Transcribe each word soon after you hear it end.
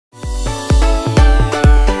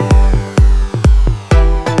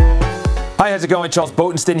How's it going? Charles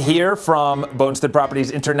Botensten here from Botensten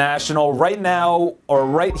Properties International. Right now, or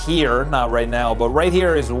right here, not right now, but right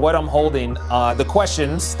here is what I'm holding. The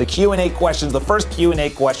questions, the Q&A questions, the first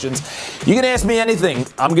Q&A questions. You can ask me anything.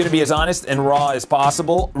 I'm going to be as honest and raw as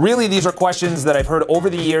possible. Really, these are questions that I've heard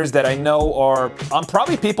over the years that I know are on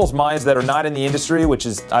probably people's minds that are not in the industry, which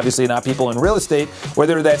is obviously not people in real estate,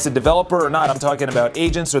 whether that's a developer or not. I'm talking about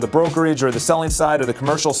agents or the brokerage or the selling side or the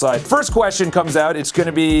commercial side. First question comes out. It's going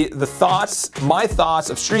to be my thoughts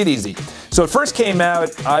of Streeteasy. So it first came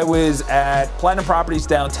out, I was at Platinum Properties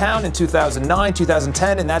downtown in 2009,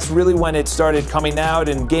 2010, and that's really when it started coming out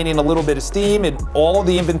and gaining a little bit of steam, and all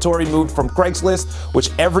the inventory moved from Craigslist, which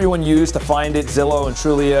everyone used to find it, Zillow and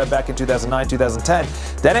Trulia back in 2009, 2010.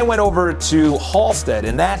 Then I went over to Halstead,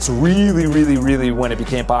 and that's really when it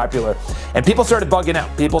became popular. And people started bugging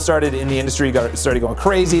out. People started in the industry, started going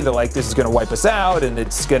crazy. They're like, this is going to wipe us out, and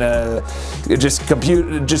it's going to just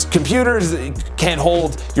computers can't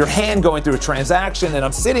hold your hand going through a transaction. And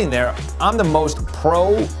I'm sitting there, I'm the most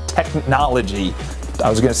pro technology, I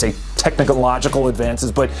was going to say technological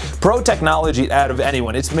advances, but pro technology out of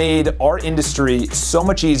anyone. It's made our industry so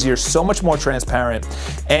much easier, so much more transparent.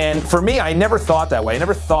 And for me, I never thought that way. I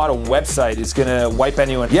never thought a website is going to wipe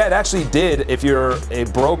anyone. Yeah, it actually did if you're a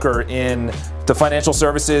broker in the financial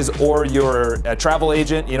services or you're a travel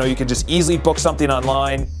agent. You know, you can just easily book something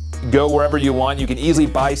online, go wherever you want. You can easily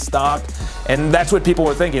buy stock. And that's what people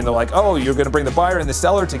were thinking. They're like, oh, you're going to bring the buyer and the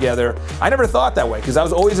seller together. I never thought that way because I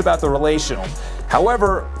was always about the relational.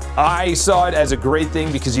 However, I saw it as a great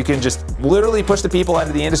thing because you can just literally push the people out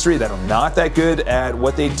of the industry that are not that good at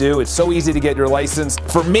what they do. It's so easy to get your license.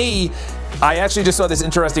 For me, I actually just saw this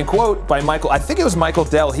interesting quote by Michael, I think it was Michael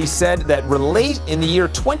Dell. He said that in the year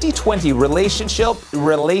 2020,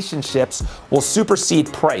 relationships will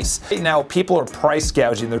supersede price. Right now, people are price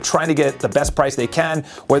gouging. They're trying to get the best price they can,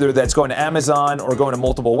 whether that's going to Amazon or going to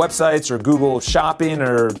multiple websites or Google Shopping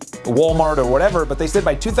or Walmart or whatever. But they said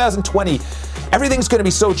by 2020, everything's going to be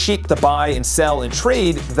so cheap to buy and sell and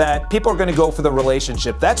trade that people are going to go for the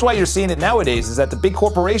relationship. That's why you're seeing it nowadays, is that the big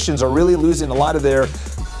corporations are really losing a lot of their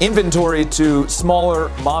inventory to smaller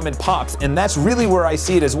mom and pops. And that's really where I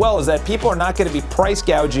see it as well, is that people are not going to be price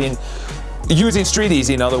gouging using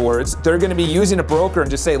Streeteasy. In other words, they're going to be using a broker and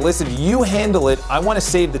just say, listen, you handle it, I want to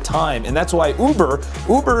save the time. And that's why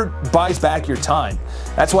Uber buys back your time.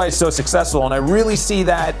 That's why it's so successful. And I really see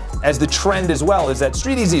that as the trend as well, is that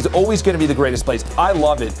Streeteasy is always going to be the greatest place. I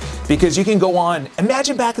love it because you can go on.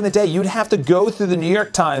 Imagine back in the day, you'd have to go through the New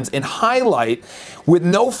York Times and highlight with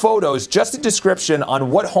no photos, just a description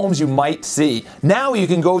on what homes you might see. Now you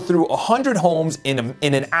can go through 100 homes in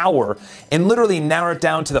an hour and literally narrow it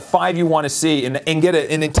down to the 5 you want to see and get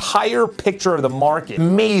an entire picture of the market.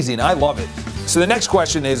 Amazing. I love it. So the next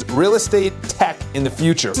question is real estate tech in the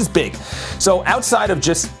future. This is big. So outside of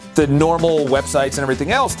just the normal websites and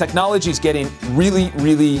everything else, technology is getting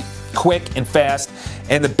really quick and fast.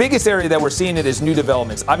 And the biggest area that we're seeing it is new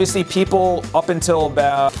developments. Obviously, people up until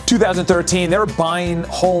about 2013, they were buying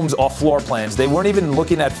homes off floor plans. They weren't even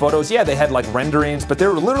looking at photos. Yeah, they had like renderings, but they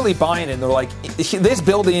were literally buying it. And they're like, this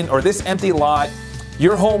building or this empty lot,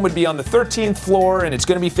 your home would be on the 13th floor and it's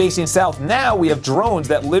going to be facing south. Now we have drones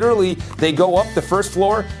that literally, they go up the first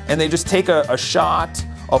floor and they just take a shot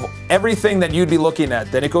of everything that you'd be looking at.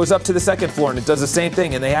 Then it goes up to the second floor and it does the same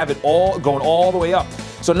thing, and they have it all going all the way up.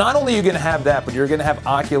 So not only are you going to have that, but you're going to have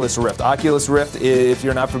Oculus Rift. Oculus Rift, if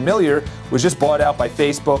you're not familiar, was just bought out by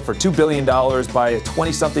Facebook for $2 billion by a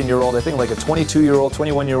 20-something-year-old, I think like a 22-year-old,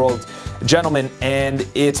 21-year-old gentleman, and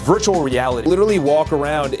it's virtual reality. Literally walk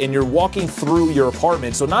around and you're walking through your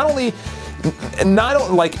apartment. So not only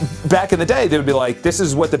like back in the day, they would be like, this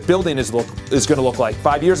is what the building is going to look like.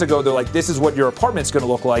 5 years ago, they're like, this is what your apartment's going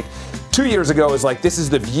to look like. 2 years ago is like, this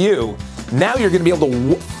is the view. Now you're going to be able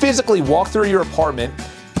to physically walk through your apartment,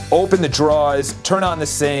 open the drawers, turn on the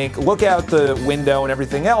sink, look out the window and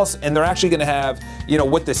everything else, and they're actually going to have, you know,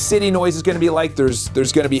 what the city noise is going to be like. There's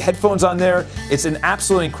going to be headphones on there. It's an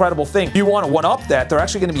absolutely incredible thing. If you want to one-up that, they're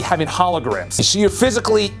actually going to be having holograms. So you're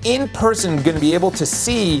physically in person going to be able to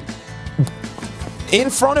see in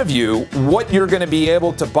front of you what you're going to be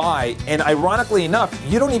able to buy. And ironically enough,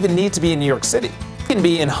 you don't even need to be in New York City. You can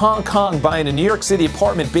be in Hong Kong buying a New York City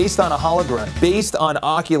apartment based on a hologram, based on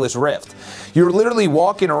Oculus Rift. You're literally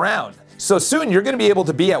walking around. So soon you're going to be able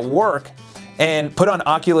to be at work and put on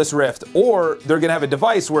Oculus Rift, or they're going to have a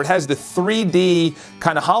device where it has the 3D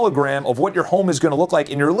kind of hologram of what your home is going to look like,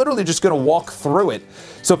 and you're literally just going to walk through it.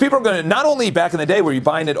 So people are going to, not only back in the day where you're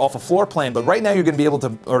buying it off a floor plan, but right now you're going to be able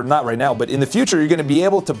to, or not right now, but in the future you're going to be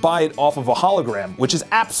able to buy it off of a hologram, which is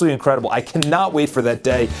absolutely incredible. I cannot wait for that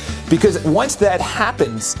day, because once that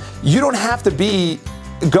happens, you don't have to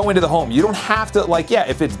go into the home. You don't have to, like, yeah,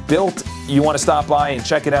 if it's built, you want to stop by and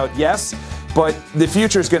check it out, yes, but the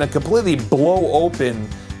future is going to completely blow open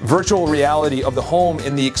virtual reality of the home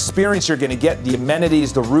and the experience you're going to get, the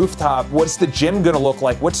amenities, the rooftop. What's the gym going to look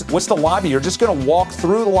like? What's the lobby? You're just going to walk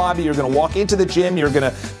through the lobby. You're going to walk into the gym. You're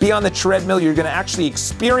going to be on the treadmill. You're going to actually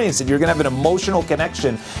experience it. You're going to have an emotional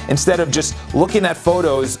connection instead of just looking at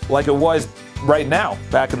photos like it was right now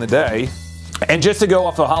back in the day. And just to go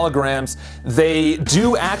off of holograms, they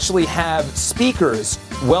do actually have speakers,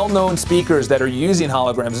 well-known speakers that are using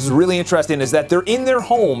holograms. This is really interesting, is that they're in their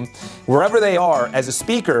home, wherever they are, as a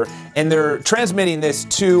speaker, and they're transmitting this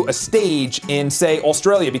to a stage in, say,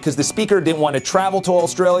 Australia, because the speaker didn't want to travel to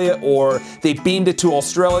Australia, or they beamed it to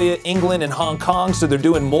Australia, England, and Hong Kong, so they're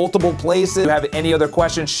doing multiple places. If you have any other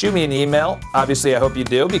questions, shoot me an email. Obviously, I hope you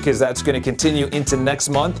do, because that's going to continue into next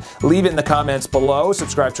month. Leave it in the comments below.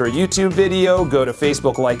 Subscribe to our YouTube video. Go to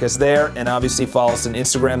Facebook, like us there, and obviously follow us on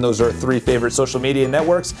Instagram. Those are our 3 favorite social media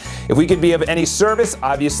networks. If we could be of any service,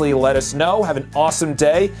 obviously let us know. Have an awesome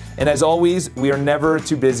day, and as always, we are never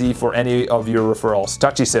too busy for any of your referrals.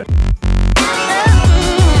 Talk to you soon.